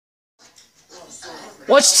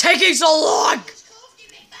What's taking so long?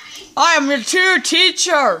 I am your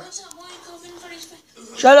teacher.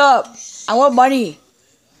 Shut up. I want money.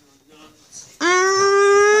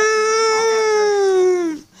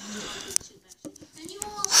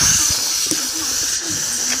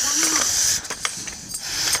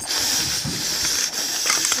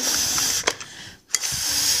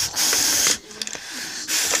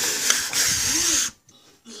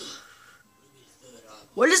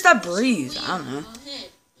 What is that breeze? I don't know.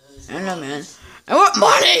 I don't know, man. I want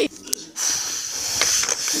money!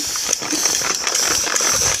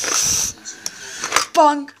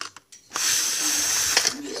 Bunk.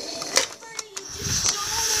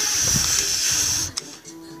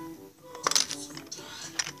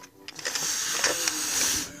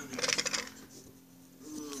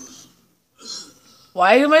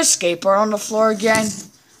 Why is my skateboard on the floor again?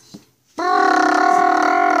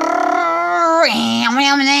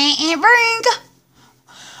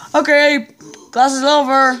 Okay, class is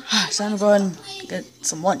over. It's time to go and get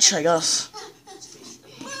some lunch, I guess.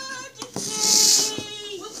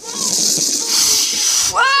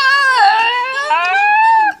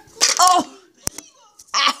 Oh!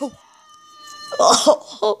 Ow!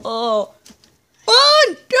 Oh!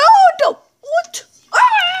 Oh! No! What? My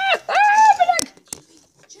leg!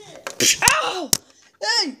 Ow!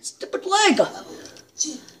 Hey, stupid leg!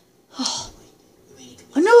 Oh,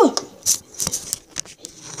 I knew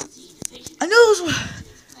this was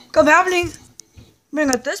gonna be happening. I mean,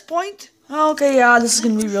 at this point, okay, yeah, this is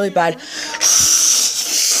gonna be really bad.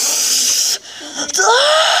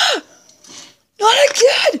 Not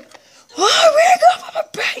again! Oh, wake up! I'm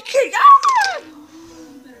baking!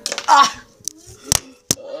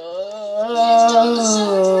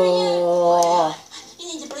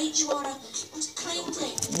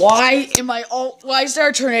 Why am I? Oh, why is there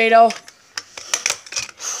a tornado?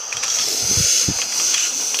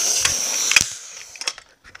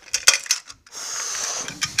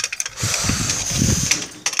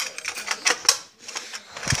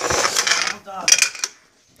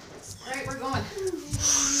 Alright, we're going.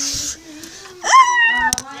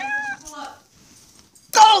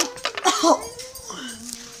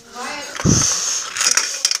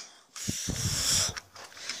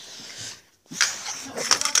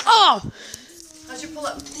 Oh! How's your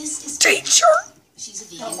pull-up? Teacher!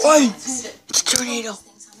 Why? It's a tornado.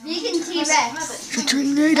 Vegan T-Rex. It's a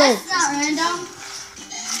tornado. That's not random.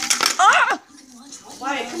 Ah!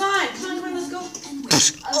 Wyatt, come on, let's go. A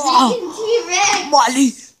vegan T-Rex. Molly!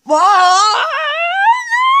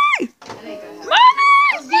 That ain't gonna happen.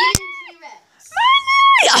 A vegan T-Rex.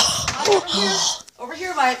 Over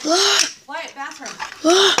here, Wyatt. Wyatt, bathroom.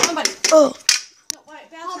 Somebody. Oh. No, Wyatt,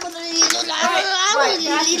 bathroom.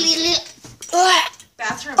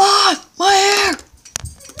 Bathroom. Ah, my hair!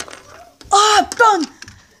 Ah, done!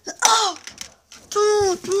 Oh!